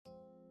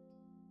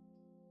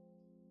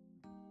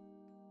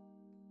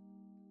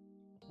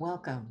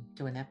Welcome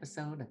to an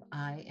episode of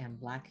I Am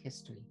Black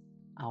History,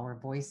 Our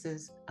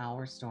Voices,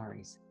 Our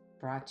Stories,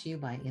 brought to you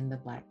by In the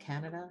Black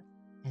Canada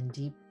and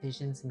Deep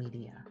Visions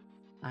Media.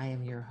 I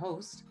am your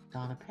host,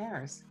 Donna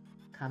Paris,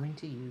 coming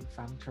to you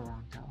from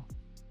Toronto.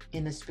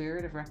 In the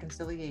spirit of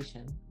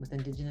reconciliation with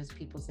Indigenous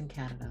peoples in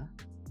Canada,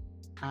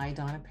 I,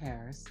 Donna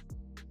Paris,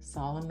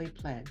 solemnly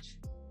pledge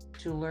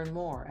to learn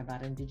more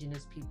about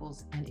Indigenous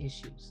peoples and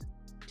issues,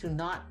 to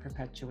not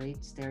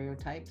perpetuate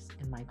stereotypes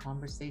in my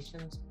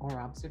conversations or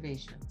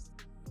observations,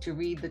 to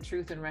read the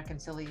Truth and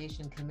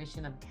Reconciliation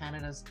Commission of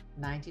Canada's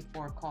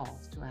 94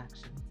 calls to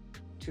action,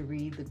 to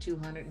read the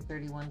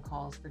 231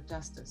 calls for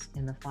justice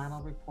in the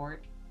final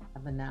report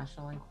of the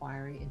National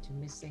Inquiry into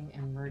Missing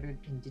and Murdered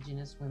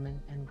Indigenous Women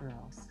and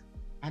Girls,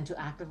 and to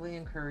actively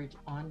encourage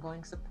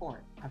ongoing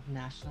support of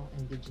National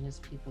Indigenous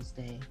Peoples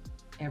Day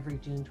every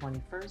June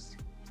 21st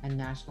and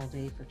National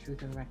Day for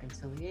Truth and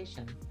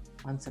Reconciliation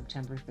on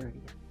September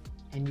 30th.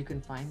 And you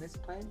can find this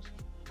pledge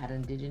at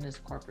Indigenous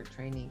Corporate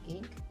Training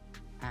Inc.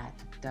 at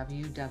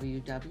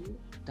www.ictinc.ca.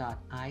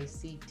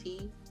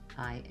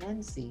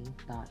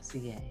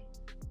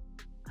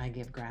 I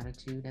give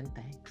gratitude and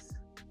thanks.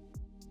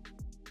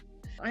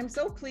 I'm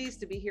so pleased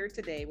to be here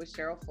today with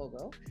Cheryl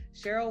Fogo.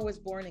 Cheryl was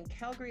born in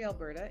Calgary,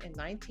 Alberta in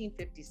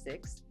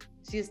 1956.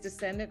 She is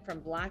descendant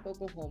from Black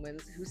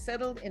Oklahomans who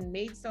settled in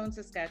Maidstone,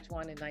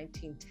 Saskatchewan in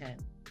 1910.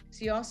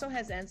 She also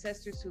has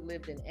ancestors who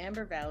lived in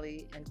Amber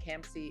Valley and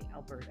Campsie,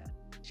 Alberta.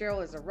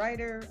 Cheryl is a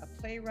writer, a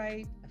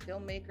playwright, a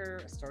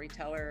filmmaker, a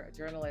storyteller, a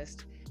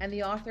journalist, and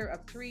the author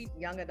of 3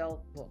 young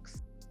adult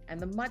books, and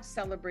the much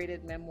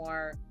celebrated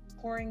memoir,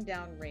 Pouring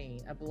Down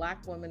Rain, A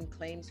Black Woman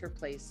Claims Her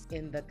Place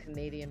in the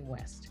Canadian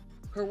West.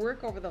 Her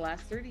work over the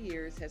last 30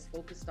 years has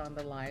focused on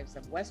the lives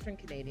of Western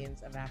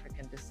Canadians of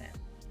African descent.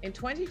 In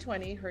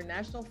 2020, her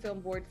National Film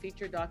Board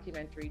feature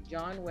documentary,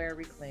 John Ware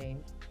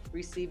Reclaimed,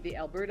 received the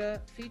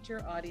Alberta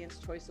Feature Audience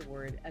Choice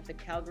Award at the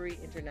Calgary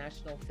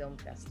International Film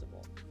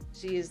Festival.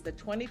 She is the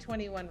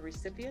 2021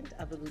 recipient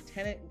of the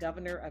Lieutenant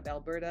Governor of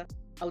Alberta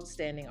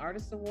Outstanding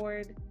Artist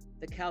Award,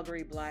 the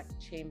Calgary Black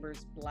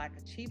Chamber's Black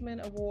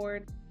Achievement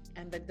Award,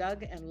 and the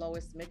Doug and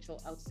Lois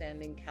Mitchell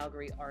Outstanding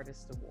Calgary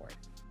Artist Award.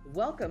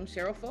 Welcome,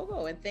 Cheryl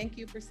Fogo, and thank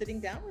you for sitting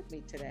down with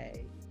me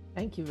today.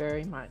 Thank you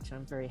very much.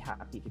 I'm very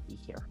happy to be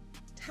here.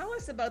 Tell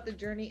us about the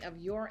journey of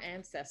your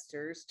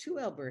ancestors to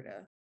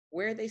Alberta,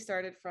 where they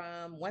started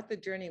from, what the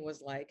journey was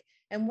like,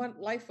 and what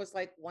life was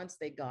like once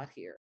they got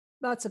here.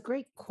 That's a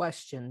great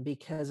question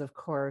because, of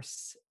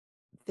course,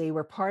 they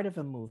were part of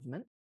a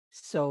movement.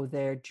 So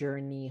their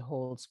journey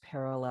holds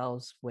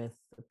parallels with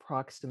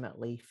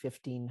approximately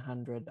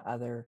 1,500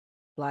 other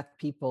Black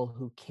people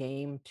who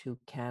came to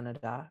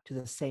Canada, to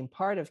the same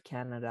part of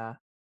Canada,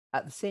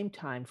 at the same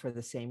time for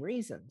the same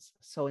reasons.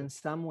 So in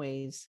some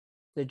ways,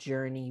 the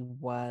journey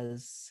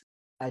was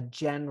a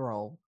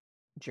general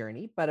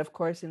journey, but of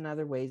course, in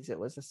other ways, it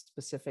was a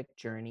specific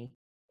journey.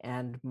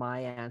 And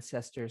my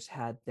ancestors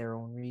had their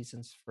own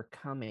reasons for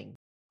coming.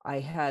 I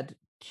had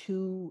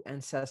 2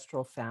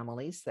 ancestral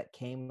families that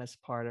came as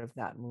part of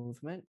that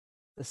movement.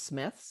 The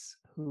Smiths,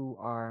 who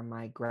are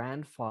my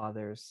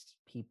grandfather's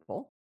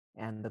people,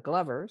 and the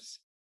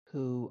Glovers,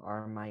 who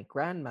are my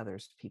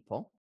grandmother's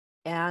people.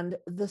 And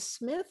the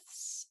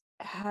Smiths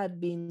had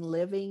been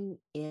living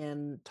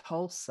in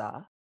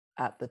Tulsa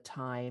at the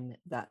time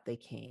that they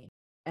came.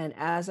 And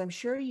as I'm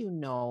sure you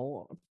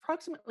know,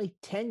 approximately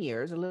 10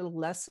 years, a little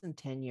less than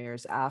 10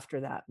 years after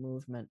that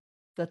movement,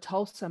 the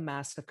Tulsa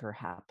Massacre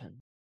happened.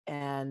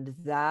 And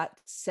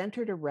that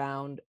centered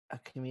around a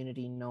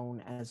community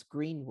known as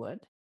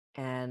Greenwood.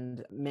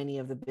 And many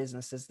of the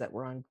businesses that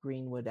were on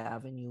Greenwood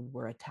Avenue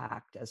were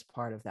attacked as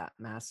part of that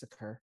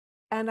massacre.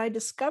 And I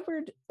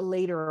discovered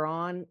later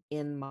on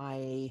in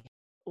my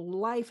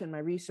life and my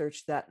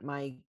research that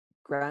my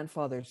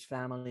grandfather's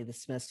family, the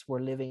Smiths,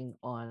 were living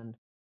on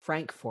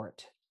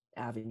Frankfort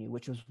Avenue,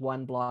 which was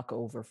 1 block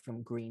over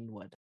from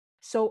Greenwood.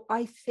 So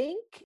I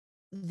think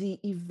the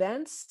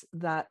events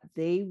that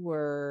they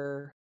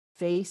were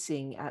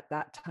facing at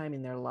that time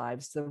in their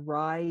lives, the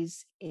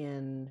rise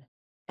in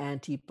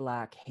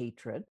anti-Black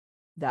hatred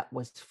that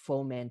was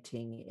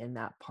fomenting in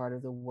that part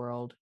of the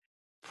world,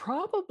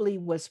 probably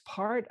was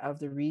part of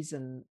the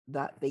reason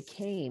that they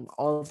came,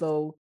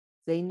 although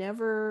they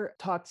never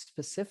talked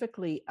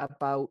specifically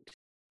about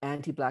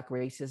anti-Black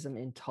racism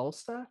in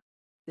Tulsa.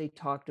 They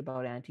talked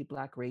about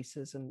anti-Black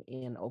racism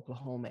in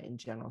Oklahoma in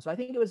general. So I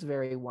think it was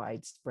very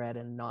widespread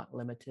and not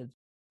limited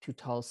to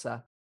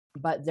Tulsa.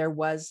 But there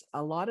was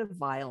a lot of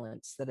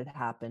violence that had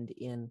happened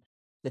in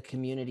the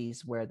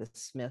communities where the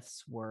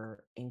Smiths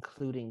were,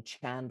 including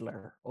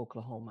Chandler,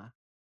 Oklahoma,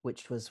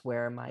 which was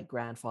where my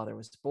grandfather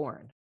was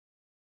born.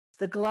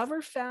 The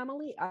Glover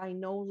family, I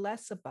know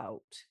less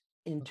about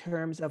in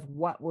terms of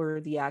what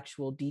were the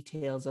actual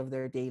details of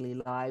their daily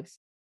lives,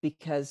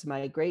 because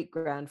my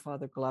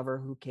great-grandfather Glover,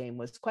 who came,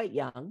 was quite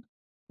young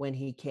when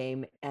he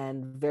came,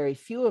 and very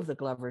few of the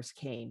Glovers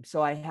came.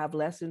 So I have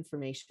less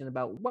information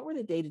about what were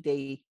the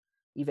day-to-day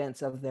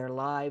events of their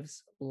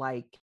lives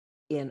like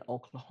in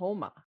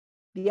Oklahoma.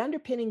 The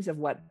underpinnings of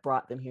what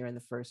brought them here in the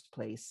first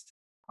place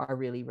are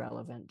really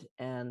relevant.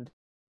 And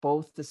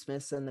both the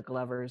Smiths and the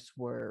Glovers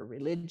were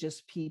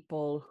religious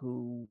people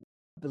who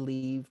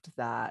believed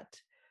that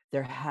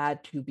there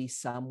had to be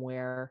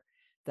somewhere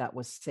that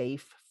was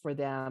safe for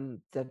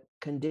them. The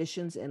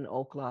conditions in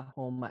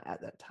Oklahoma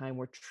at that time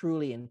were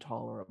truly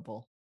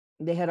intolerable.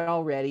 They had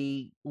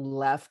already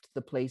left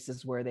the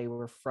places where they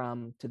were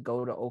from to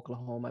go to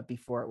Oklahoma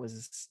before it was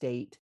a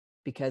state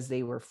because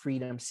they were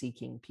freedom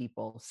seeking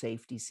people,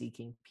 safety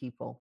seeking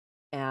people.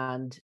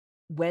 And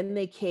when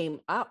they came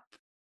up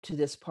to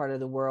this part of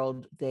the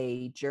world,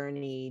 they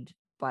journeyed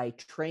by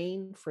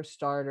train for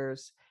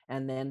starters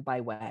and then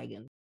by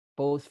wagon,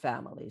 both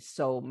families.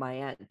 So my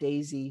Aunt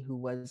Daisy, who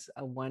was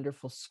a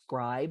wonderful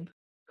scribe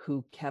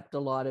who kept a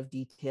lot of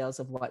details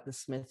of what the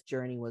Smith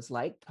journey was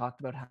like, talked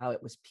about how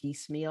it was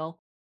piecemeal.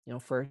 You know,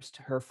 first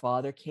her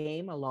father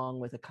came along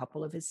with a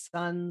couple of his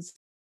sons,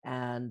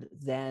 and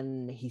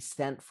then he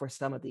sent for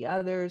some of the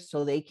others.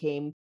 So they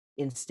came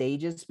in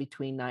stages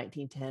between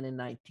 1910 and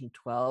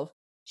 1912.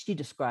 She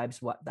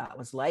describes what that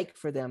was like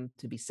for them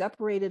to be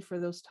separated for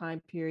those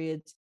time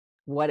periods,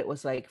 what it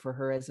was like for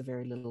her as a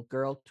very little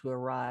girl to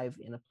arrive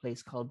in a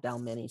place called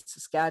Dalmeny,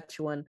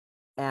 Saskatchewan,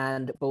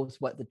 and both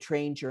what the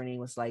train journey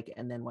was like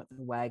and then what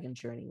the wagon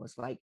journey was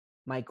like.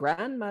 My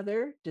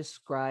grandmother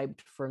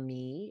described for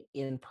me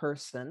in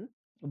person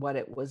what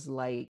it was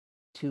like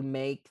to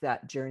make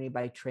that journey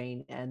by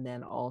train and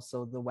then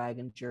also the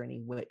wagon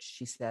journey, which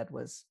she said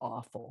was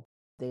awful.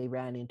 They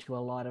ran into a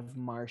lot of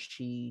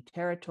marshy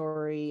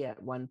territory.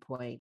 At one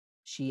point,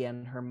 she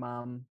and her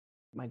mom,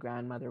 my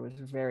grandmother was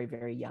a very,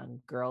 very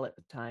young girl at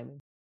the time.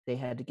 They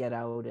had to get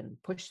out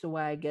and push the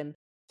wagon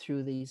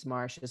through these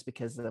marshes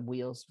because the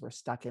wheels were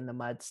stuck in the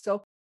mud.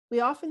 So we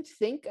often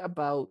think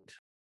about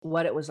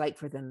what it was like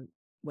for them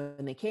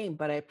when they came,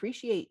 but I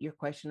appreciate your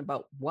question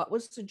about what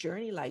was the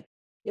journey like.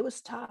 It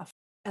was tough.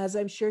 As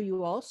I'm sure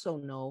you also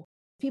know,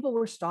 people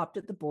were stopped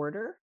at the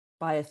border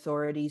by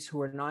authorities who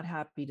were not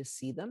happy to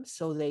see them.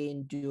 So they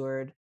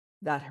endured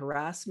that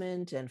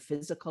harassment and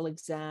physical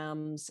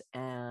exams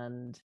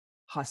and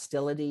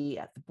hostility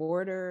at the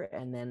border,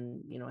 and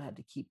then, had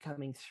to keep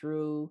coming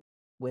through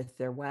with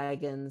their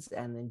wagons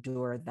and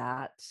endure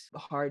that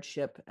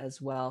hardship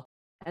as well.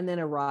 And then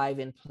arrive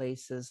in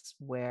places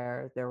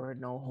where there were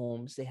no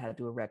homes. They had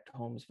to erect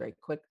homes very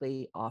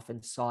quickly.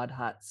 Often sod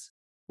huts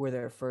were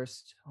their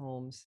first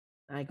homes.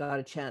 I got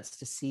a chance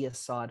to see a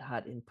sod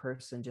hut in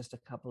person just a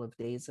couple of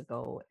days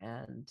ago,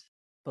 and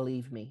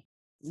believe me,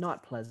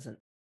 not pleasant.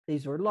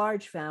 These were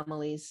large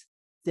families.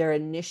 Their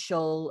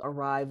initial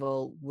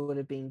arrival would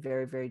have been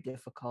very, very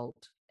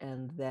difficult.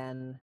 And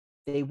then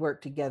they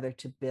worked together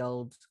to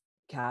build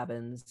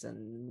cabins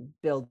and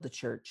build the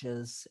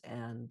churches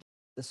and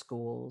the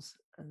schools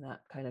and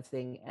that kind of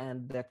thing.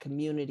 And the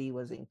community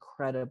was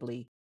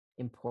incredibly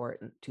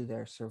important to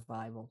their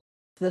survival.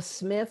 The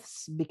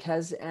Smiths,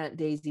 because Aunt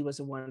Daisy was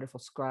a wonderful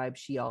scribe,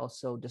 she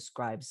also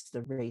describes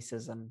the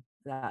racism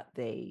that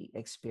they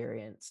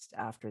experienced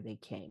after they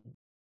came.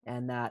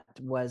 And that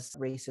was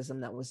racism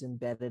that was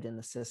embedded in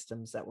the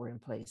systems that were in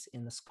place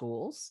in the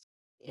schools,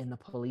 in the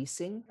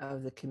policing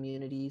of the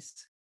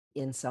communities,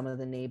 in some of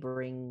the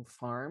neighboring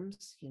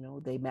farms.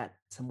 They met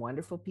some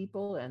wonderful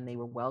people and they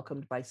were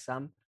welcomed by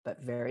some,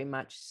 but very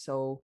much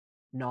so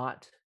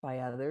not by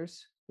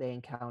others. They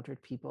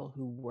encountered people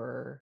who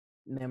were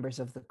members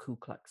of the Ku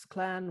Klux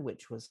Klan,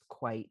 which was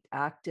quite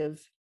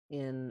active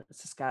in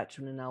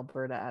Saskatchewan and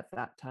Alberta at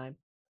that time.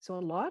 So a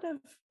lot of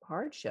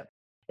hardship.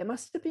 It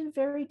must have been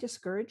very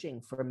discouraging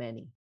for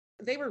many.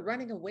 They were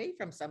running away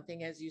from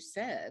something, as you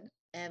said,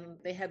 and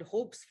they had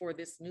hopes for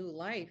this new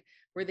life.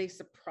 Were they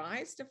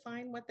surprised to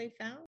find what they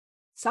found?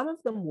 Some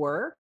of them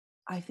were.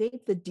 I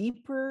think the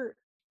deeper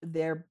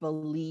their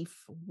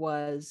belief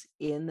was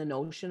in the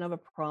notion of a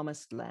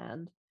promised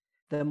land,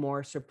 the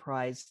more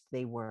surprised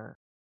they were.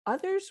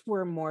 Others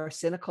were more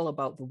cynical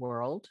about the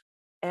world.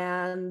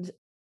 And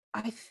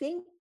I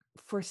think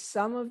for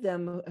some of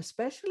them,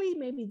 especially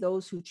maybe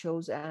those who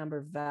chose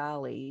Amber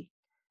Valley,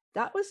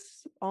 that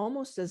was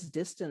almost as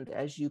distant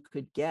as you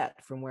could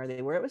get from where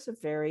they were. It was a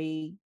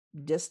very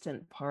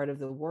distant part of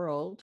the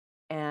world.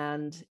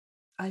 And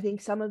I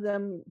think some of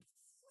them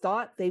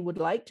thought they would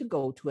like to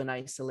go to an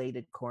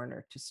isolated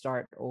corner to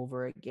start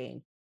over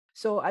again.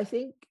 So I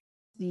think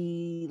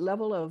the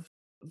level of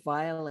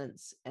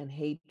violence and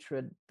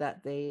hatred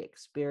that they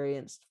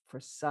experienced for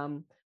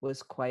some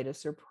was quite a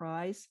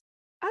surprise.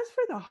 As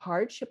for the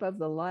hardship of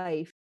the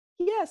life,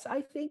 yes,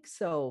 I think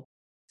so.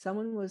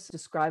 Someone was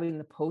describing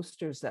the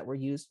posters that were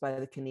used by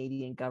the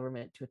Canadian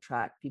government to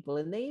attract people,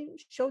 and they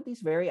showed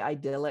these very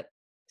idyllic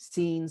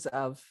scenes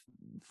of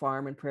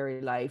farm and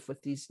prairie life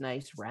with these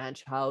nice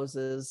ranch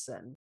houses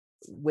and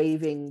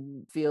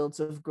waving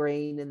fields of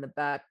grain in the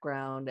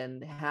background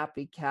and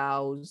happy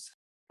cows.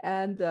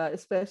 And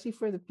especially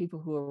for the people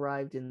who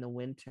arrived in the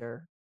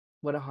winter,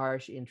 what a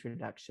harsh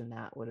introduction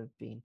that would have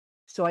been.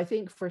 So I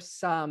think for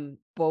some,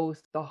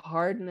 both the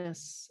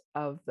hardness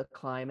of the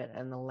climate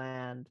and the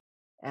land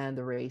and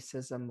the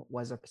racism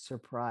was a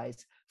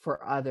surprise.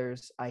 For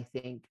others, I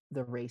think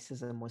the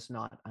racism was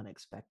not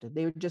unexpected.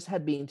 They just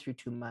had been through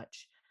too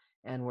much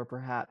and were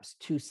perhaps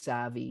too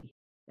savvy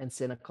and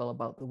cynical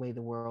about the way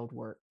the world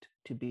worked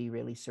to be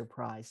really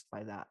surprised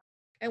by that.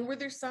 And were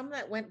there some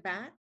that went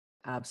back?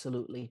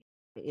 Absolutely.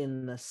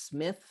 In the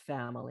Smith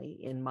family,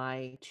 in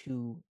my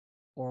two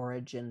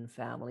origin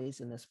families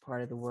in this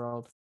part of the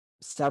world,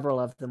 several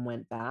of them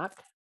went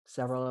back.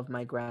 Several of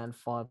my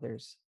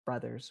grandfather's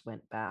brothers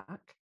went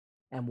back,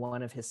 and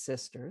one of his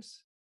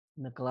sisters.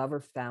 In the Glover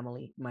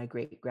family, my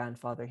great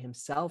grandfather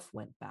himself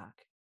went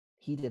back.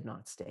 He did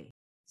not stay.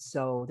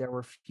 So there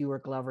were fewer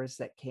Glovers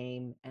that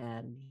came,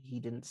 and he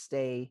didn't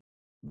stay.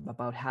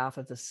 About half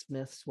of the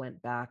Smiths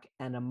went back,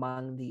 and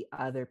among the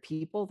other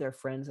people, their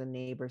friends and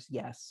neighbors,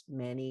 yes,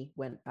 many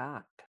went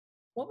back.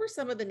 What were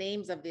some of the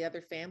names of the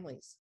other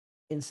families?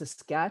 In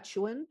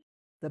Saskatchewan,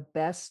 the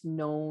best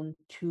known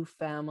two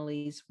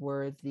families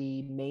were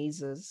the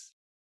Mazes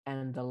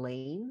and the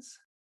Lanes,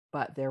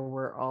 but there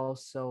were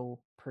also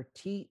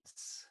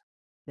Perteets,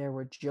 there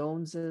were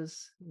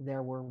Joneses,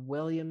 there were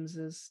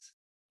Williamses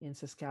in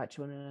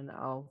Saskatchewan, and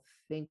I'll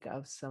think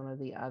of some of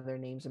the other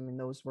names. I mean,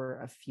 those were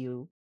a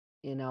few.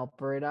 In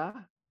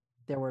Alberta,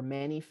 there were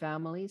many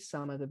families.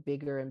 Some of the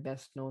bigger and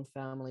best known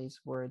families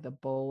were the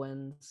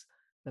Bowens,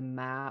 the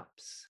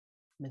Maps,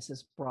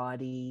 Mrs.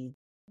 Brodie,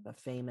 the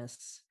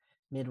famous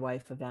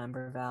midwife of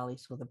Amber Valley,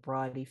 so the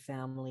Brodie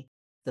family,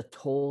 the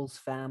Tolles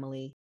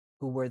family,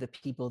 who were the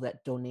people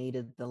that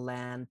donated the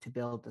land to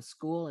build the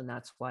school, and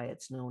that's why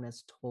it's known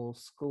as Toll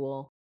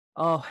School.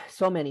 Oh,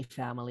 so many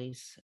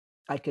families.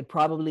 I could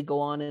probably go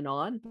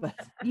on, but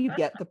you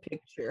get the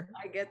picture.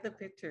 I get the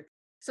picture.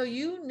 So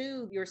you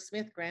knew your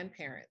Smith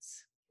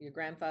grandparents, your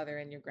grandfather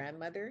and your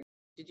grandmother.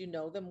 Did you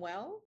know them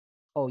well?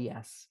 Oh,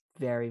 yes,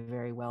 very,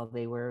 very well.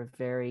 They were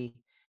very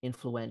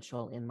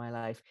influential in my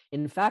life.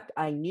 In fact,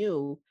 I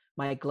knew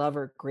my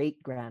Glover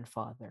great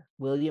grandfather.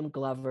 William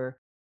Glover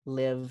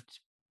lived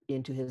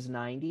into his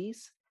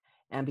 90s.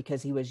 And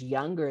because he was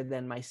younger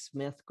than my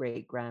Smith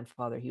great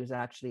grandfather, he was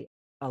actually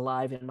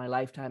alive in my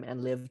lifetime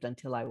and lived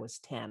until I was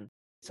 10.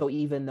 So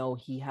even though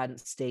he hadn't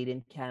stayed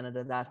in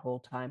Canada that whole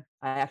time,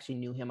 I actually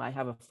knew him. I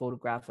have a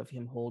photograph of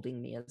him holding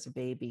me as a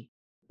baby.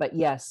 But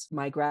yes,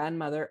 my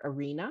grandmother,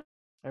 Arena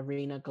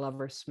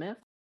Glover Smith,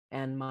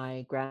 and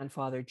my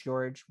grandfather,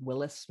 George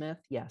Willis Smith.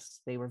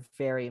 Yes, they were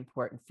very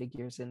important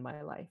figures in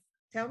my life.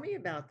 Tell me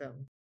about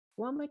them.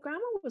 Well, my grandma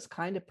was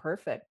kind of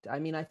perfect. I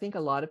mean, I think a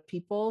lot of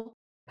people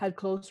had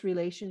close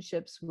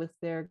relationships with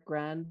their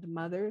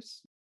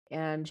grandmothers,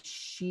 and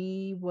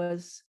she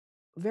was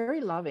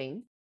very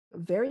loving,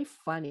 very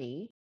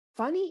funny,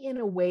 funny in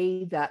a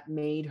way that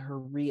made her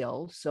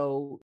real.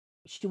 So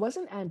she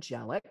wasn't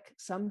angelic.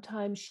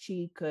 Sometimes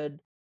she could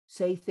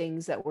say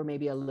things that were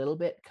maybe a little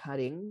bit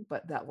cutting,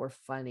 but that were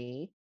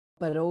funny.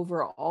 But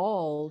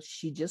overall,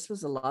 she just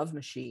was a love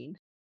machine.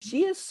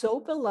 She is so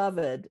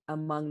beloved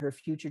among her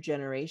future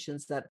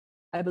generations that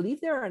I believe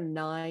there are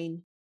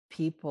 9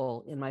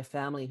 people in my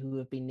family who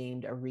have been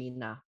named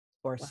Arena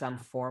or some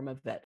Wow. form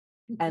of it.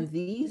 And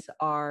these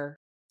are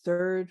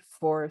 3rd,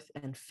 4th,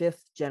 and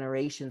 5th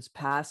generations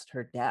past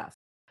her death.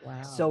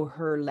 So Wow.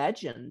 her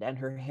legend and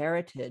her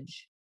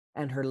heritage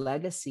and her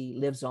legacy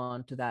lives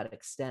on to that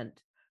extent.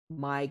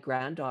 My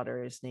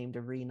granddaughter is named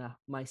Arena.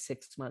 My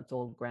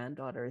 6-month-old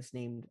granddaughter is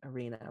named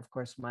Arena. Of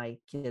course, my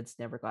kids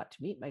never got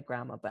to meet my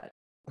grandma, but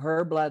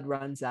her blood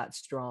runs that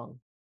strong.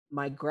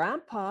 My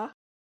grandpa,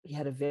 he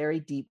had a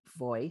very deep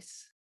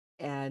voice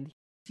and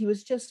he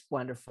was just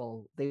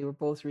wonderful. They were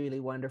both really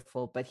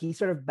wonderful, but he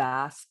sort of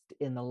basked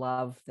in the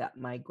love that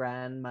my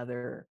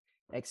grandmother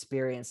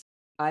experienced.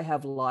 I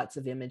have lots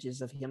of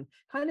images of him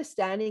kind of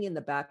standing in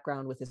the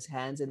background with his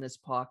hands in his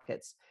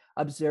pockets,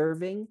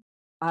 observing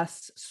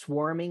us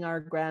swarming our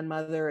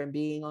grandmother and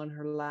being on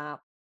her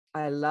lap.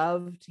 I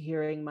loved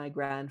hearing my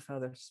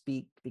grandfather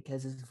speak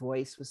because his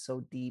voice was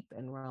so deep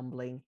and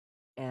rumbling,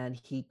 and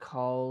he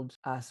called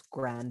us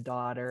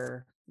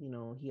granddaughter. You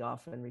know, he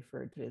often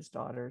referred to his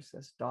daughters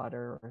as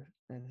daughter or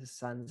and his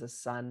sons as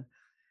son.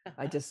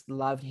 I just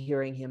loved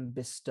hearing him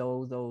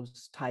bestow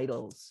those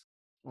titles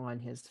on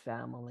his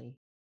family.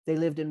 They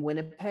lived in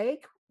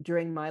Winnipeg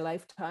during my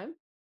lifetime,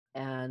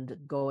 and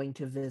going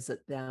to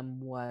visit them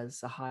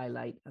was a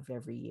highlight of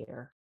every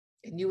year.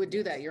 And you would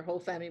do that. Your whole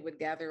family would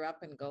gather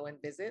up and go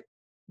and visit.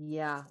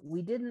 Yeah,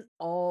 we didn't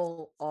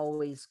all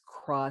always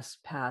cross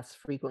paths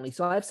frequently.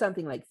 So I have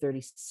something like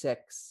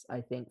 36,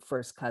 I think,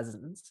 first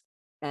cousins.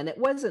 And it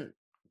wasn't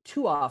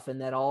too often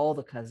that all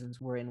the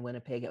cousins were in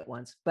Winnipeg at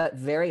once, but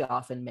very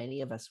often many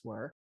of us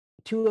were.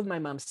 2 of my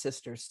mom's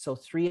sisters, so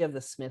 3 of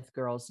the Smith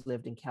girls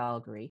lived in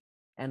Calgary,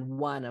 and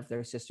one of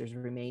their sisters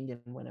remained in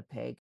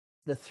Winnipeg.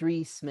 The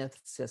 3 Smith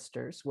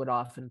sisters would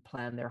often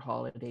plan their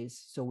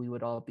holidays so we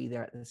would all be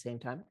there at the same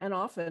time. And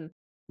often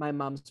my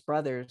mom's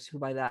brothers, who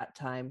by that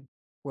time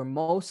were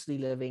mostly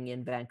living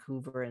in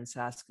Vancouver and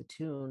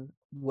Saskatoon,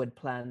 would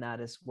plan that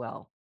as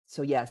well.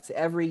 So, yes,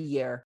 every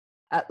year,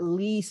 at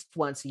least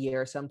once a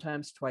year,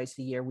 sometimes twice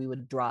a year, we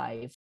would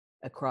drive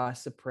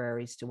across the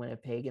prairies to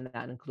Winnipeg, and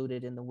that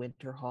included in the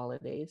winter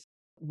holidays.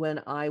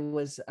 When I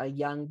was a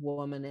young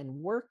woman and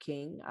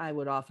working, I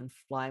would often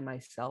fly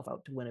myself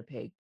out to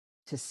Winnipeg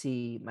to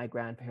see my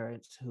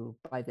grandparents, who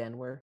by then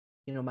were,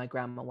 my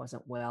grandma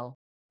wasn't well,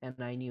 and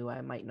I knew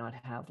I might not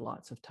have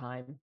lots of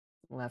time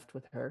left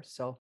with her.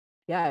 So,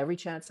 yeah, every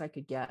chance I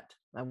could get,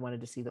 I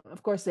wanted to see them.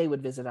 Of course, they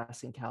would visit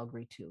us in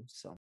Calgary too.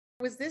 So,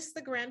 Was this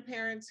the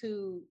grandparents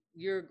who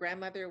your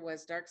grandmother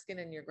was dark skinned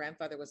and your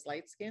grandfather was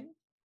light skinned?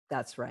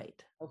 that's right.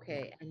 Yeah.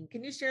 Okay. And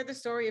can you share the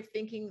story of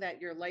thinking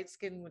that your light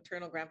skinned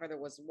maternal grandfather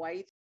was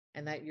white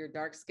and that your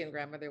dark skinned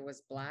grandmother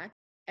was black?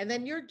 And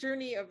then your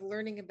journey of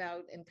learning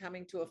about and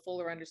coming to a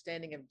fuller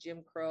understanding of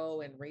Jim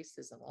Crow and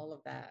racism, all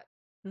of that.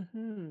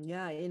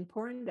 Yeah, in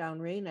Pouring Down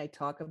Rain, I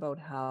talk about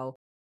how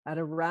at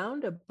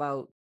around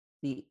about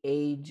the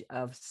age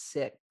of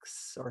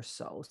 6 or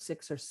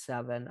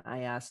 7, I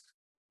asked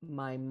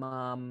my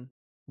mom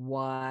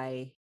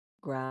why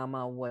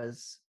grandma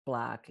was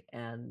black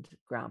and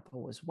grandpa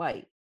was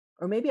white.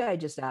 Or maybe I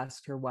just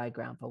asked her why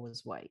grandpa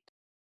was white.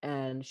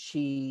 And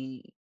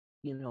she,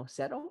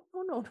 said, "Oh,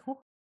 no, no,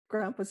 no,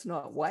 grandpa's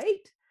not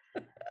white."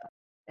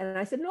 And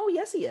I said, "No,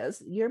 yes, he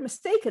is. You're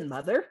mistaken,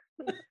 mother."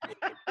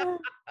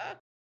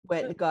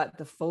 Went and got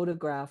the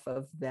photograph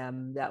of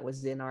them that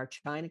was in our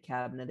china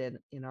cabinet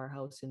in our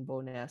house in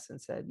Bowness and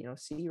said,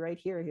 "See right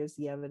here, here's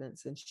the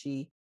evidence." And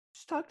she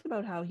talked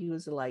about how he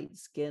was a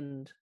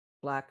light-skinned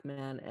black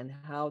man and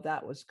how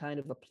that was kind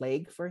of a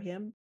plague for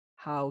him,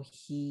 how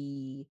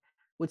he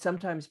would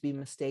sometimes be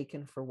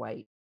mistaken for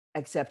white,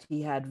 except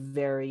he had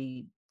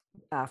very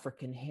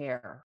African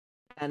hair.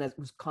 And it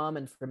was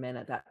common for men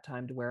at that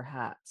time to wear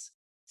hats.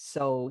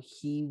 So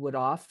he would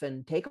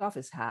often take off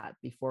his hat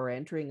before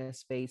entering a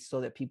space so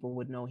that people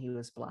would know he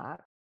was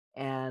black.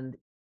 And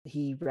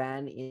he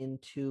ran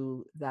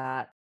into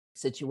that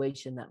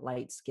situation that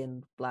light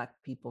skinned black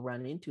people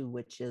run into,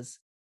 which is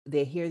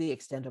they hear the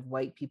extent of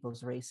white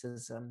people's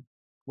racism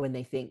when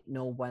they think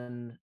no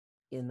one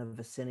in the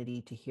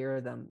vicinity to hear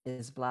them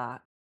is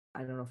black. I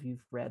don't know if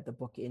you've read the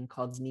book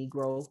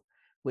Incognegro,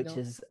 which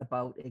No. is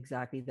about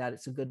exactly that.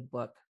 It's a good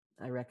book.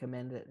 I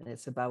recommend it. And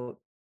it's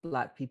about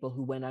black people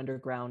who went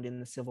underground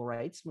in the civil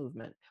rights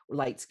movement,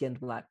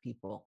 light-skinned black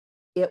people.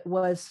 It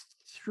was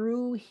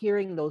through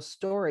hearing those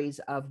stories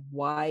of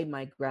why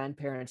my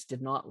grandparents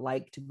did not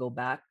like to go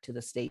back to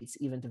the States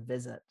even to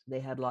visit. They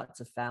had lots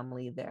of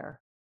family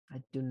there.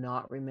 I do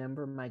not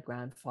remember my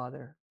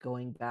grandfather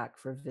going back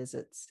for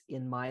visits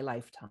in my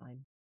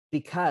lifetime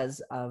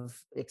because of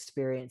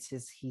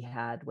experiences he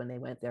had when they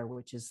went there,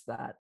 which is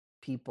that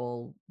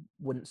people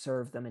wouldn't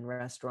serve them in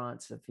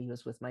restaurants if he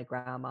was with my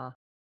grandma,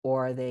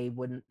 or they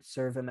wouldn't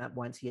serve him at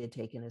once he had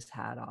taken his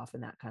hat off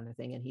and that kind of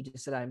thing. And he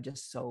just said, "I'm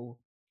just so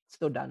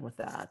done with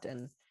that,"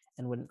 and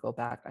wouldn't go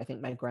back. I think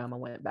my grandma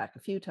went back a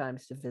few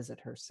times to visit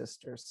her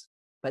sisters,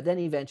 but then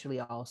eventually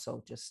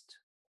also just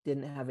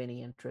didn't have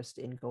any interest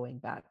in going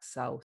back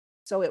south.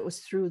 So it was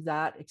through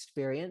that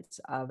experience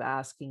of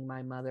asking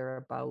my mother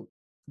about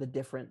the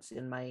difference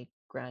in my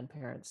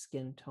grandparents'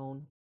 skin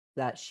tone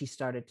that she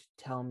started to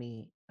tell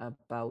me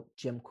about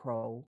Jim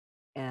Crow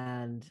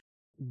and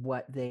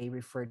what they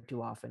referred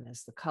to often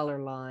as the color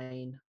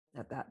line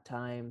at that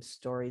time,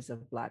 stories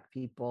of Black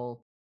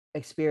people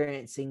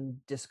experiencing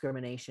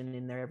discrimination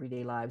in their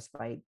everyday lives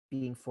by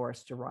being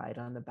forced to ride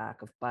on the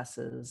back of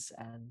buses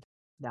and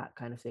that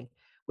kind of thing,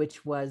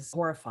 which was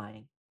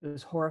horrifying. It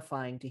was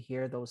horrifying to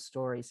hear those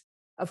stories.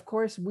 Of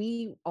course,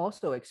 we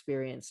also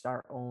experienced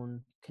our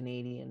own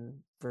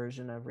Canadian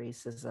version of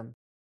racism.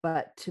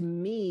 But to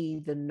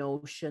me, the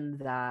notion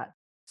that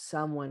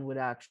someone would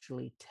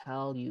actually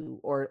tell you,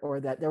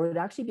 or that there would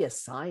actually be a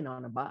sign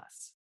on a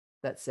bus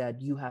that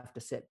said you have to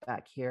sit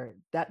back here,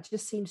 that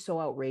just seems so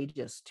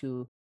outrageous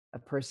to a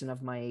person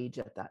of my age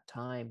at that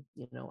time,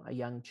 a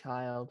young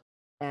child.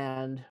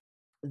 And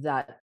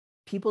that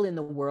people in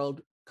the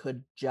world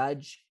could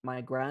judge my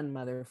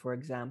grandmother, for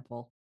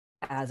example,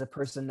 as a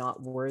person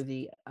not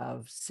worthy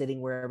of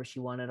sitting wherever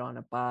she wanted on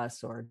a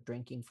bus or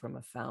drinking from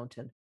a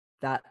fountain,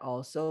 that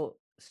also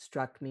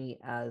struck me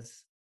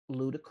as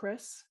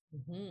ludicrous,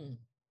 Mhm.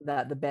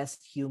 that the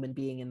best human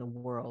being in the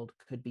world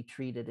could be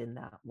treated in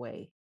that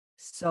way.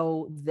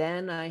 So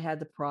then I had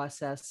the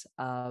process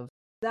of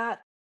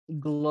that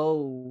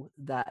glow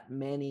that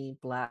many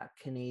Black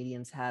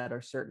Canadians had,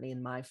 or certainly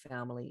in my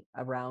family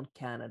around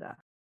Canada,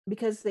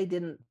 because they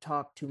didn't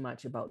talk too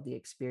much about the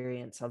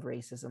experience of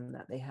racism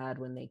that they had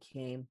when they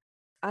came.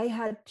 I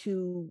had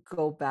to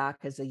go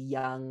back as a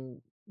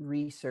young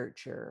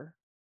researcher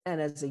and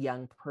as a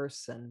young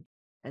person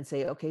and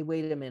say, okay,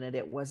 wait a minute,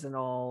 it wasn't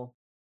all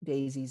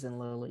daisies and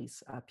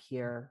lilies up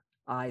here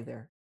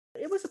either.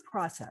 It was a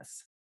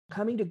process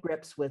coming to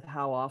grips with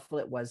how awful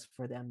it was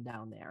for them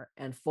down there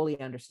and fully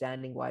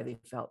understanding why they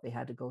felt they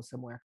had to go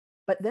somewhere.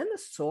 But then the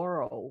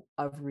sorrow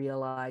of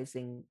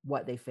realizing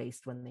what they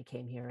faced when they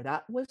came here,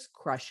 that was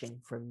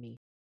crushing for me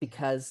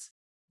because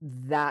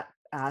that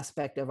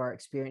aspect of our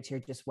experience here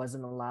just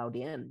wasn't allowed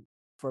in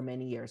for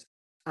many years.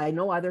 I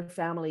know other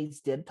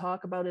families did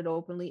talk about it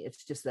openly.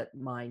 It's just that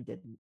mine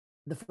didn't.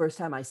 The first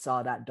time I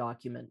saw that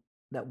document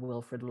that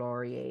Wilfrid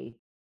Laurier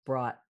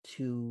brought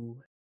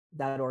to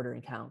that order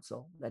in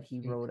council that he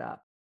Mm. wrote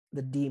up,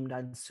 the deemed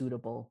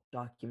unsuitable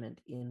document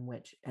in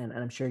which, and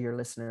I'm sure your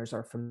listeners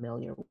are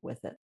familiar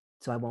with it,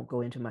 so I won't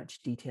go into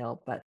much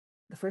detail. But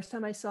the first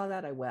time I saw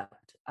that, I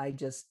wept.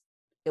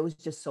 It was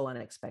just so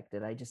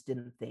unexpected. I just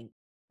didn't think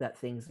that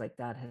things like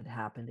that had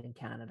happened in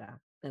Canada.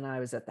 And I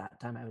was at that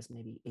time, I was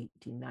maybe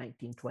 18,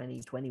 19,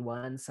 20,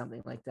 21,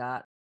 something like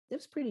that. It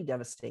was pretty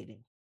devastating.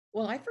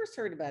 Well, I first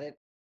heard about it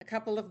a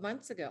couple of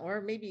months ago,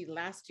 or maybe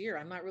last year.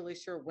 I'm not really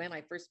sure when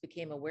I first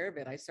became aware of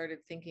it. I started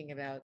thinking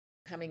about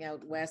coming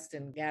out west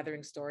and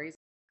gathering stories.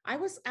 I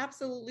was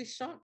absolutely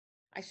shocked.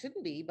 I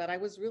shouldn't be, but I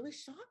was really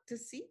shocked to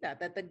see that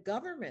the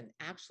government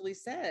actually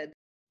said,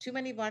 too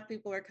many Black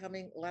people are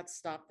coming. Let's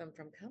stop them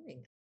from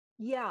coming.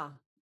 Yeah.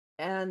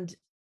 And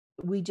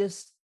we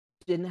just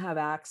didn't have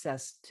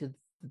access to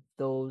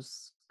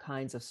those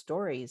kinds of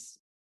stories.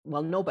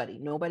 Well,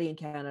 nobody in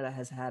Canada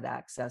has had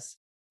access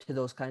to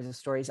those kinds of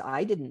stories.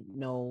 I didn't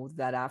know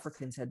that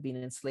Africans had been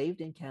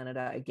enslaved in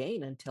Canada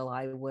again until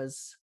I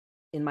was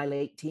in my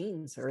late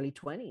teens, early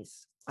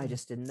 20s. I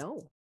just didn't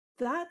know.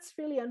 That's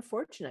really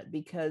unfortunate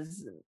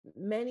because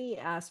many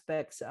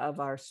aspects of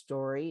our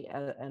story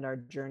and our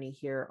journey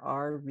here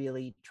are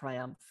really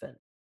triumphant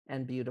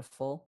and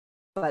beautiful,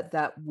 but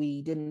that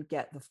we didn't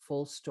get the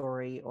full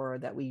story, or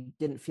that we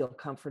didn't feel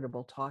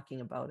comfortable talking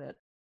about it,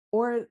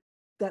 or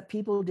that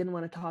people didn't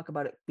want to talk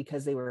about it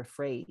because they were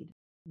afraid.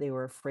 They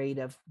were afraid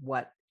of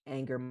what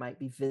anger might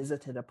be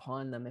visited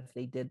upon them if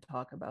they did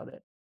talk about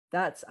it.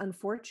 That's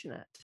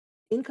unfortunate.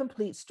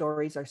 Incomplete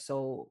stories are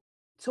so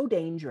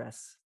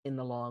dangerous in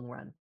the long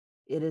run.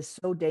 It is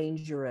so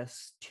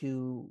dangerous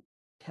to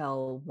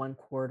tell one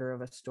quarter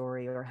of a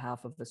story or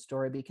half of the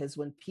story, because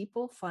when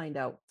people find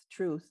out the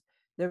truth,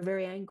 they're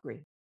very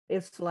angry.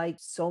 It's like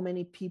so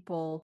many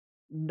people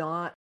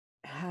not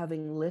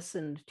having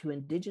listened to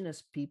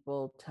Indigenous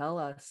people tell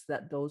us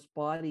that those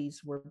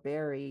bodies were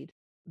buried.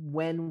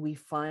 When we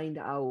find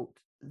out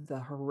the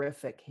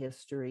horrific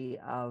history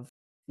of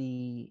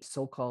the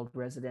so-called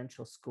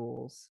residential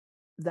schools,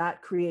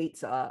 that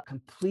creates a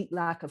complete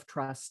lack of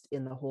trust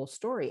in the whole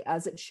story,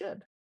 as it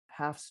should.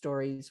 Half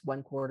stories,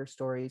 one quarter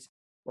stories,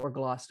 or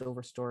glossed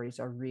over stories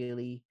are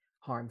really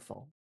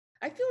harmful.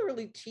 I feel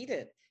really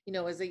cheated.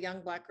 As a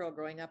young Black girl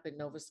growing up in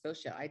Nova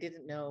Scotia, I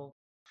didn't know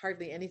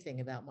hardly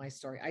anything about my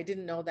story. I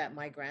didn't know that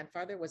my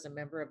grandfather was a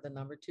member of the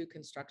number 2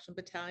 construction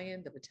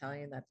battalion, the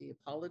battalion that the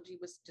apology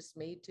was just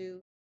made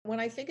to. When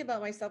I think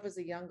about myself as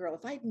a young girl,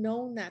 if I'd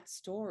known that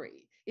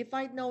story, if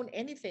I'd known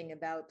anything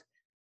about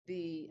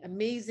the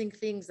amazing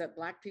things that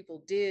Black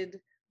people did,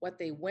 what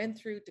they went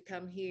through to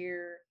come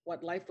here,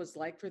 what life was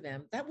like for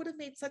them, that would have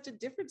made such a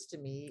difference to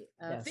me,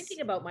 Yes.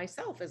 thinking about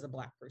myself as a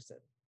Black person.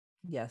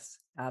 Yes,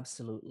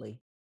 absolutely.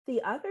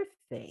 The other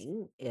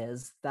thing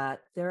is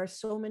that there are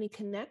so many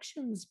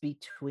connections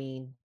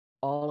between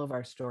all of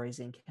our stories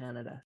in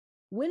Canada.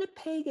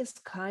 Winnipeg is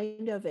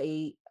kind of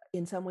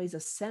in some ways, a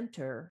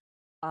center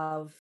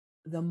of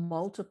the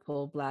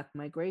multiple Black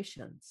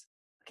migrations.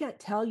 I can't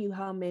tell you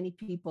how many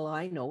people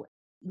I know,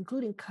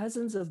 including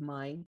cousins of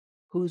mine,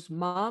 whose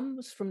mom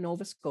was from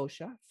Nova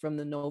Scotia, from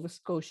the Nova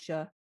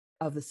Scotia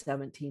of the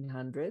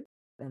 1700s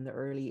and the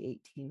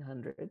early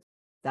 1800s,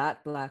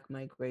 that Black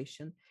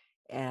migration,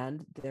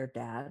 and their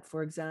dad,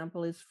 for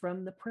example, is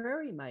from the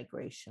prairie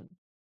migration.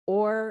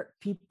 Or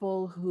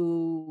people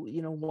who,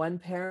 one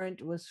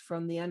parent was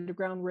from the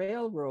Underground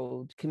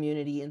Railroad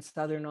community in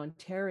Southern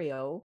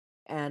Ontario,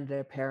 and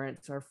their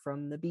parents are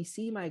from the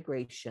BC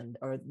migration,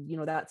 or,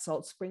 that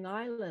Salt Spring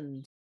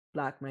Island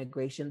Black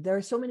migration. There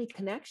are so many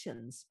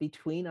connections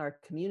between our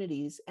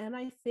communities. And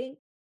I think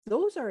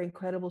those are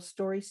incredible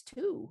stories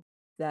too,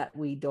 that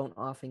we don't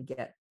often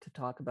get to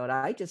talk about.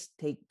 I just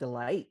take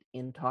delight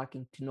in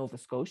talking to Nova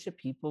Scotia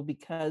people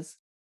because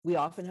we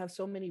often have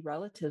so many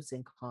relatives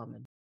in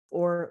common.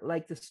 Or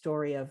like the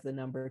story of the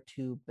number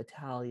 2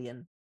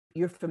 battalion.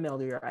 You're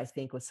familiar, I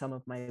think, with some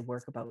of my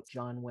work about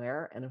John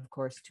Ware. And of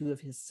course, 2 of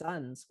his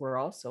sons were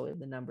also in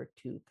the number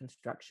 2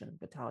 construction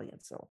battalion.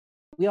 So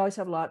we always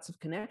have lots of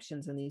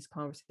connections, and these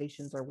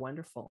conversations are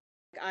wonderful.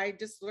 I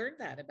just learned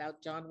that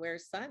about John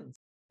Ware's sons,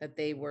 that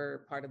they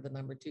were part of the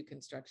number 2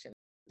 construction.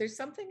 There's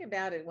something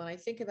about it when I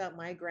think about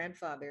my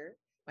grandfather,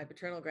 my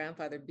paternal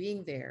grandfather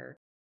being there,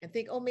 and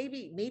think, oh,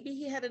 maybe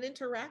he had an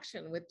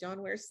interaction with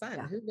John Ware's son.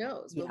 Yeah. Who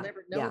knows? We'll Yeah.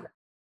 never know Yeah.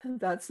 that.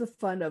 That's the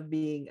fun of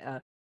being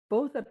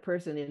both a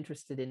person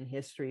interested in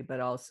history, but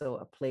also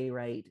a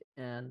playwright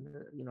and,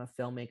 a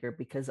filmmaker,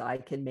 because I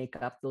can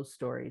make up those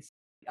stories.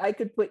 I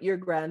could put your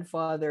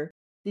grandfather,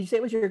 did you say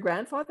it was your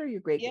grandfather or your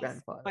great Yes,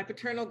 grandfather? my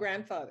paternal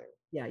grandfather.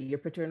 Yeah, your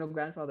paternal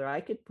grandfather.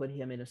 I could put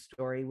him in a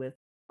story with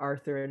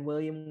Arthur and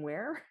William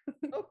Ware.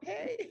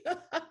 Okay.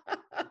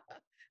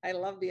 I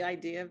love the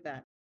idea of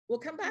that. We'll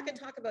come back and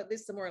talk about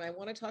this some more, and I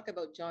want to talk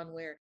about John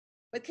Ware.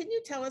 But can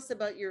you tell us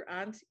about your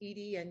Aunt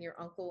Edie and your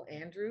Uncle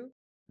Andrew,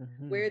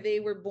 Mhm. where they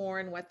were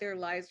born, what their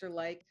lives are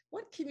like,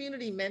 what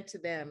community meant to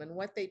them, and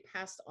what they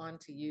passed on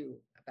to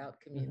you about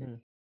community?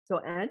 Mhm. So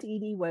Aunt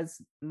Edie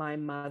was my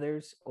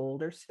mother's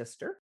older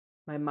sister.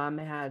 My mom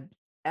had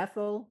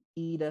Ethel,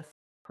 Edith,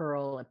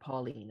 Pearl, and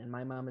Pauline. And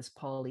my mom is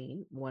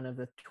Pauline, one of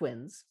the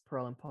twins,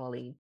 Pearl and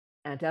Pauline.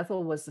 Aunt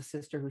Ethel was the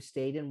sister who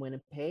stayed in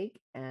Winnipeg,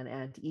 and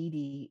Aunt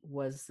Edie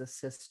was the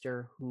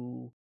sister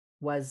who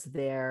was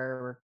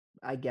their,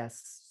 I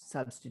guess,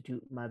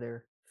 substitute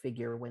mother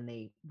figure when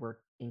they were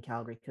in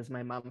Calgary, because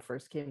my mom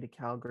first came to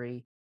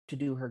Calgary to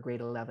do her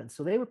grade 11.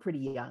 So they were pretty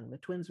young. The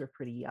twins were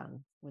pretty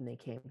young when they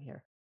came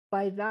here.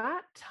 By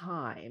that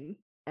time,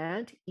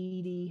 Aunt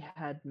Edie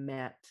had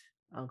met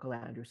Uncle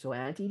Andrew. So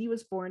Aunt Edie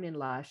was born in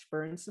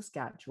Lashburn,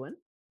 Saskatchewan,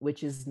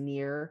 which is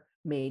near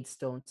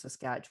Maidstone,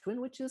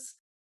 Saskatchewan, which is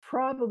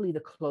probably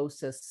the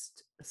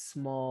closest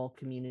small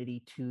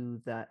community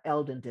to the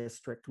Eldon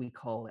district, we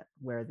call it,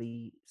 where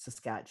the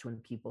Saskatchewan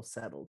people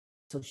settled.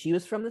 So she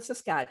was from the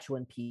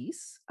Saskatchewan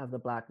piece of the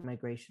Black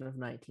Migration of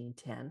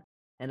 1910,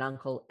 and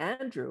Uncle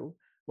Andrew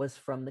was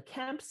from the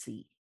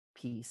Campsie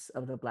piece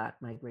of the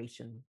Black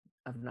Migration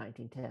of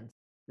 1910.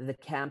 The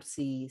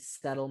Campsie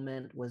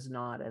settlement was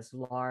not as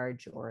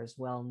large or as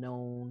well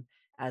known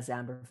as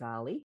Amber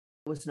Valley.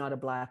 It was not a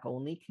Black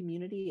only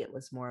community, it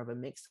was more of a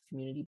mixed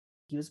community.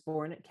 He was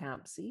born at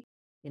Campsie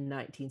in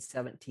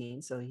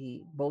 1917, so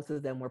both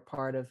of them were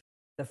part of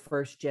the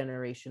first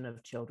generation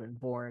of children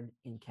born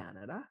in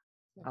Canada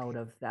out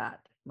of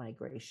that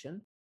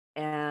migration.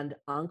 And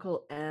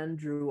Uncle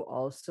Andrew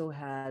also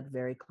had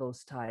very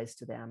close ties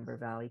to the Amber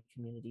Valley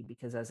community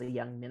because as a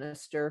young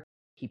minister,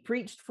 he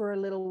preached for a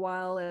little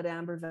while at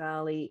Amber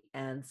Valley,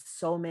 and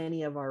so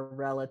many of our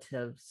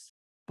relatives,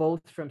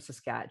 both from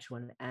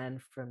Saskatchewan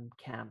and from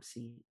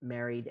Campsie,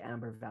 married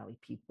Amber Valley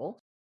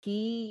people.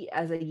 He,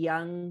 as a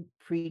young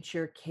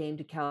preacher, came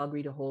to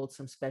Calgary to hold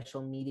some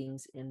special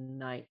meetings in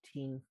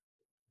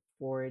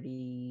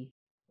 1940.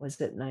 Was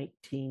it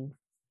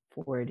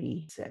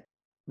 1946?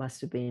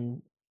 Must have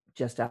been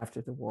just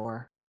after the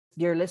war.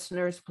 Dear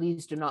listeners,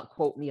 please do not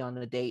quote me on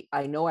the date.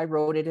 I know I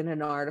wrote it in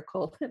an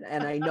article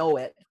and I know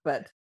it,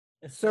 but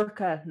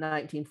circa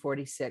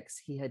 1946,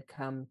 he had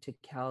come to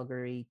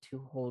Calgary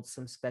to hold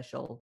some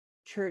special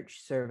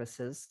church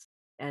services.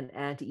 And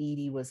Aunt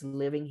Edie was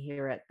living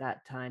here at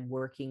that time,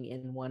 working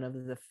in one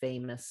of the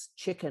famous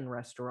chicken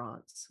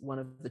restaurants, one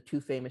of the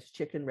two famous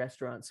chicken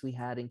restaurants we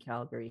had in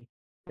Calgary.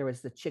 There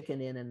was the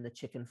Chicken Inn and the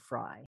Chicken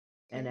Fry.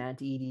 And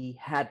Aunt Edie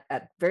had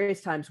at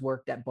various times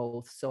worked at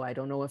both. So I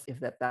don't know if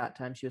at that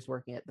time she was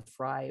working at the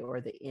Fry or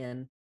the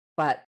Inn,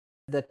 but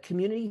the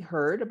community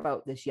heard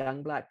about this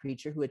young Black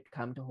preacher who had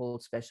come to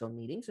hold special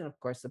meetings. And of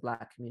course, the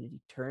Black community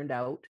turned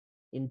out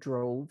in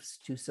droves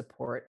to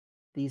support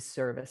these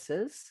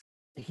services.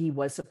 He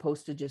was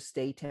supposed to just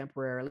stay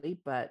temporarily,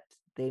 but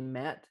they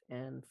met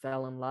and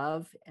fell in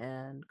love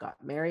and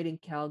got married in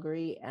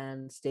Calgary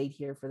and stayed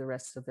here for the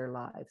rest of their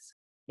lives.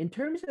 In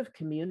terms of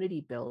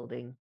community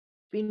building,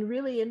 been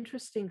really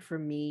interesting for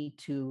me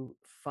to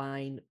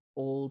find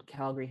old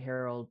Calgary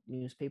Herald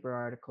newspaper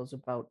articles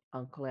about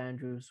Uncle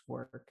Andrew's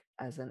work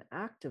as an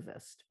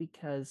activist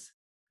because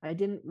I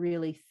didn't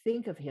really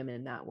think of him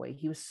in that way.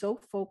 He was so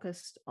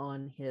focused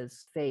on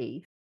his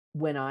faith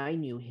when I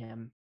knew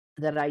him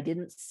that I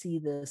didn't see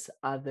this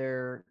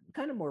other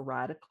kind of more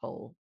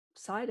radical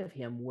side of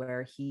him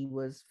where he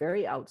was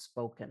very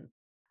outspoken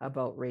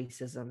about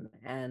racism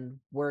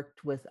and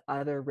worked with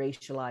other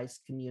racialized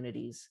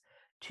communities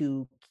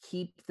to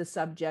keep the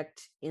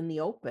subject in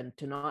the open,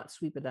 to not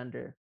sweep it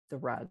under the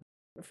rug.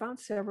 I found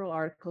several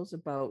articles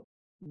about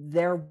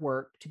their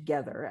work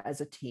together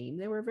as a team.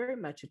 They were very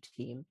much a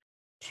team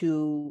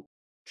to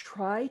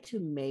try to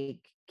make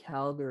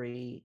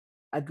Calgary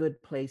a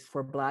good place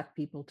for Black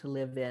people to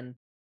live in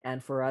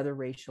and for other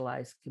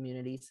racialized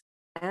communities,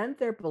 and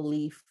their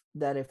belief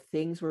that if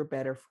things were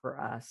better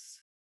for us,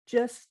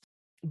 just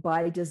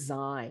by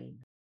design,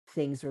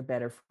 things are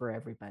better for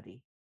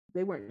everybody.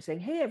 They weren't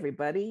saying, hey,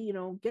 everybody,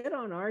 get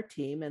on our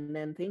team and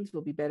then things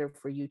will be better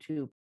for you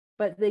too.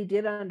 But they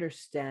did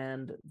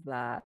understand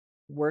that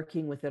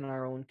working within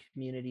our own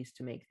communities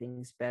to make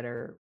things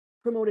better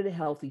promoted a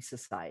healthy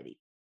society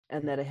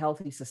and that a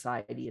healthy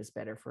society is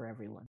better for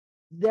everyone.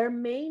 Their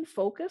main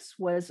focus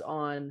was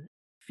on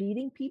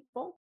feeding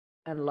people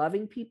and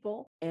loving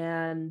people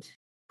and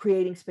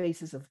creating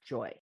spaces of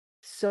joy.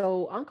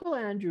 So Uncle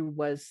Andrew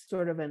was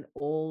sort of an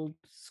old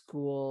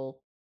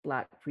school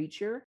Black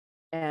preacher,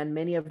 and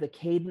many of the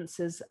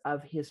cadences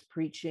of his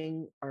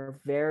preaching are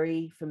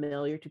very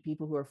familiar to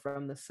people who are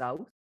from the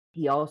South.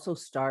 He also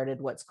started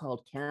what's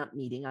called camp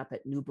meeting up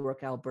at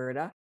Newbrook,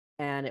 Alberta,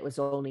 and it was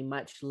only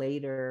much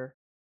later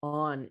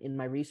on in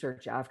my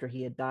research after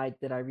he had died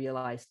that I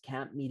realized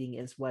camp meeting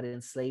is what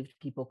enslaved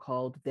people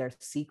called their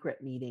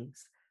secret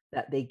meetings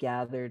that they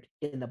gathered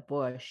in the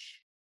bush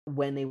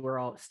when they were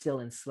all still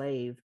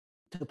enslaved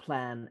to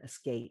plan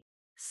escape.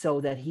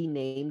 So that he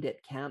named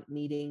it camp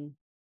meeting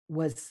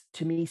was,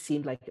 to me,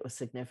 seemed like it was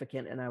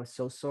significant. And I was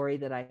so sorry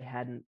that I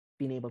hadn't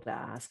been able to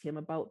ask him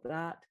about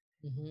that.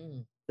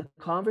 Mm-hmm. The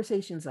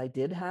conversations I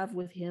did have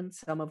with him,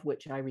 some of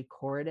which I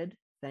recorded,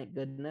 thank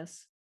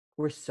goodness,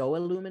 were so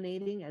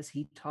illuminating as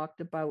he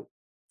talked about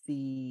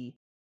the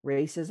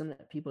racism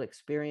that people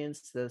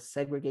experienced, the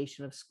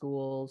segregation of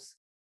schools.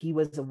 He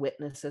was a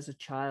witness as a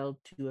child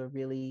to a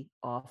really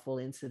awful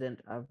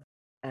incident of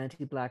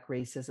anti-Black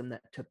racism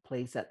that took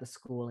place at the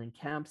school in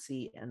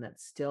Campsie and that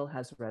still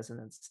has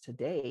resonance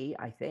today,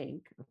 I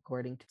think,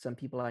 according to some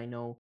people I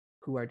know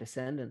who are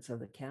descendants of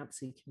the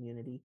Campsie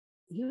community.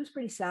 He was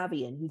pretty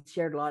savvy, and he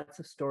shared lots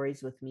of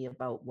stories with me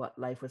about what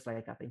life was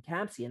like up in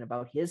Campsie and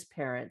about his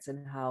parents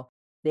and how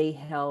they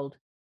held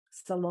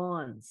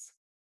salons,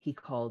 he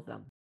called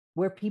them,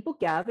 where people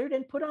gathered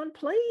and put on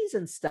plays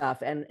and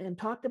stuff and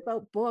talked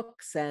about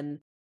books. And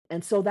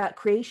so that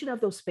creation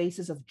of those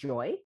spaces of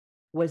joy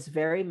was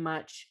very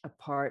much a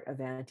part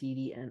of Aunt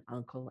Edie and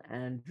Uncle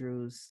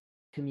Andrew's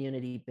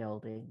community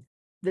building.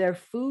 Their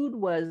food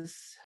was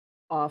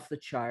off the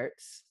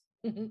charts.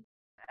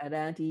 At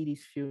Aunt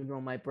Edie's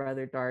funeral, my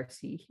brother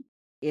Darcy,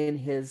 in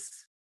his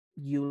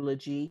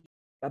eulogy,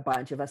 a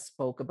bunch of us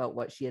spoke about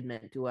what she had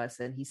meant to us.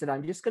 And he said,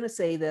 I'm just going to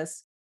say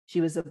this. She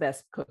was the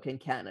best cook in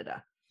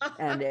Canada.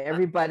 And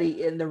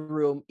everybody in the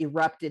room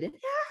erupted in,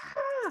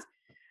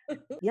 yeah.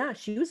 Yeah,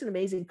 she was an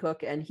amazing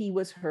cook. And he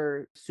was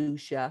her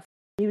sous chef.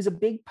 He was a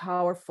big,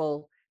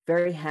 powerful,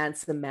 very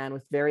handsome man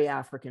with very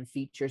African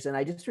features. And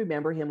I just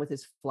remember him with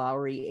his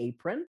flowery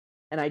apron.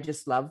 And I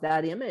just love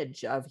that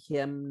image of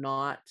him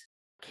not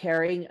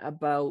caring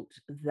about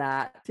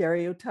that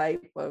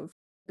stereotype of,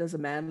 does a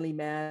manly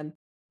man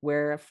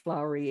wear a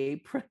flowery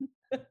apron?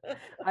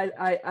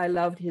 I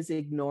loved his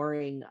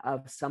ignoring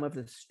of some of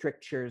the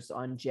strictures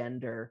on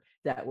gender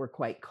that were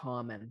quite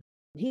common.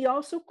 He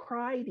also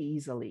cried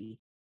easily.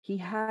 He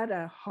had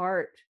a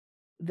heart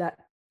that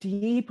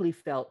deeply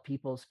felt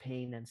people's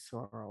pain and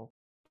sorrow.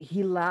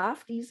 He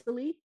laughed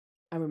easily.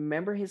 I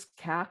remember his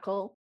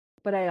cackle,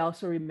 but I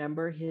also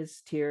remember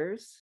his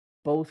tears.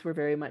 Both were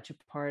very much a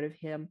part of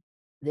him.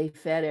 They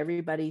fed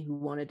everybody who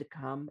wanted to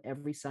come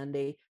every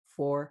Sunday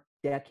for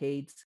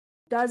decades.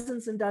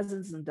 Dozens and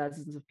dozens and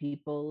dozens of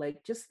people,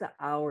 like just the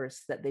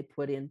hours that they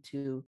put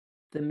into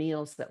the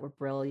meals that were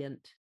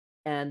brilliant.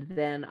 And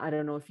then I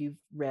don't know if you've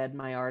read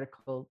my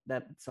article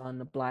that's on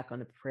the Black on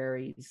the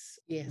Prairies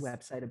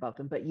website about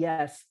them, but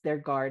yes, their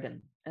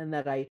garden. And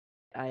that I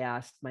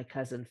asked my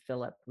cousin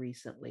Philip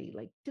recently,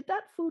 like, did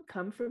that food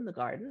come from the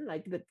garden?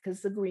 Like,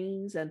 because the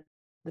greens and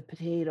the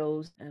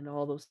potatoes and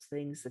all those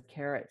things, the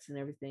carrots and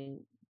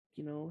everything,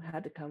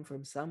 had to come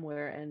from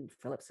somewhere. And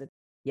Philip said,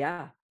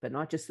 yeah, but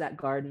not just that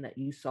garden that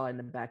you saw in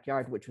the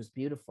backyard, which was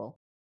beautiful,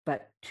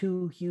 but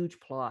 2 huge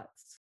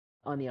plots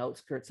on the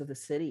outskirts of the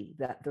city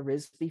that the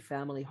Risby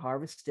family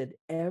harvested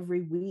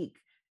every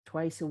week,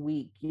 twice a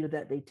week,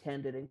 that they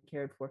tended and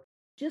cared for.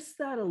 Just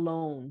that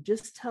alone,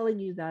 just telling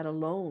you that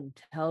alone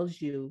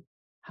tells you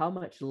how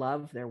much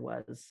love there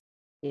was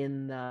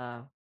in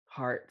the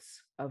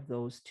hearts of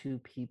those 2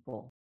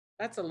 people.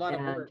 That's a lot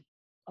of work.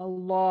 A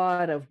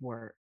lot of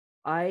work.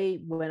 I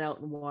went out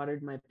and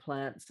watered my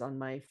plants on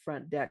my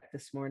front deck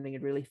this morning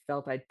and really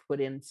felt I'd put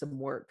in some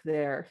work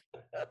there.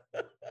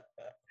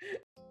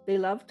 They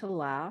love to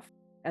laugh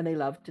and they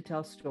love to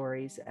tell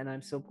stories. And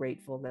I'm so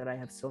grateful that I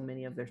have so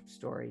many of their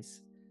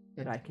stories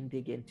that I can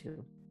dig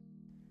into.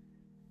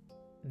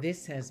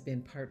 This has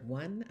been part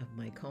 1 of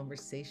my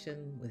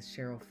conversation with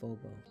Cheryl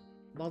Fogle.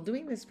 While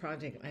doing this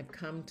project, I've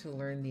come to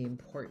learn the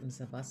importance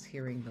of us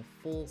hearing the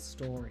full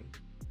story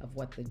of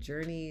what the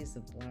journeys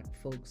of Black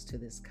folks to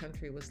this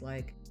country was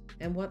like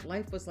and what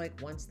life was like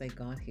once they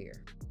got here.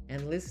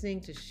 And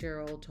listening to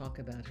Cheryl talk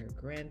about her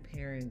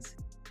grandparents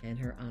and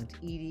her Aunt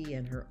Edie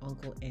and her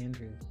Uncle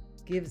Andrew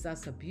gives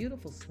us a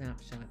beautiful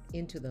snapshot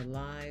into the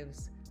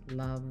lives,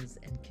 loves,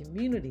 and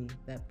community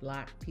that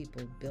Black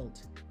people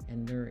built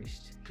and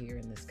nourished here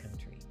in this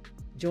country.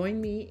 Join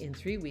me in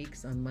 3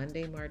 weeks on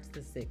Monday, March the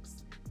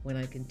 6th, when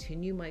I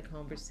continue my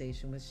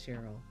conversation with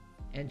Cheryl,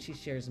 and she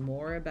shares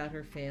more about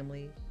her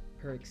family,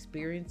 her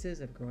experiences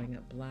of growing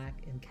up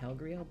Black in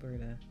Calgary,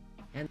 Alberta,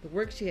 and the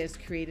work she has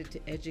created to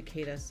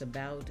educate us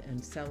about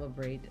and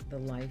celebrate the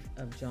life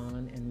of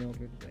John and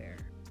Mildred Ware.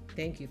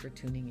 Thank you for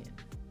tuning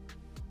in.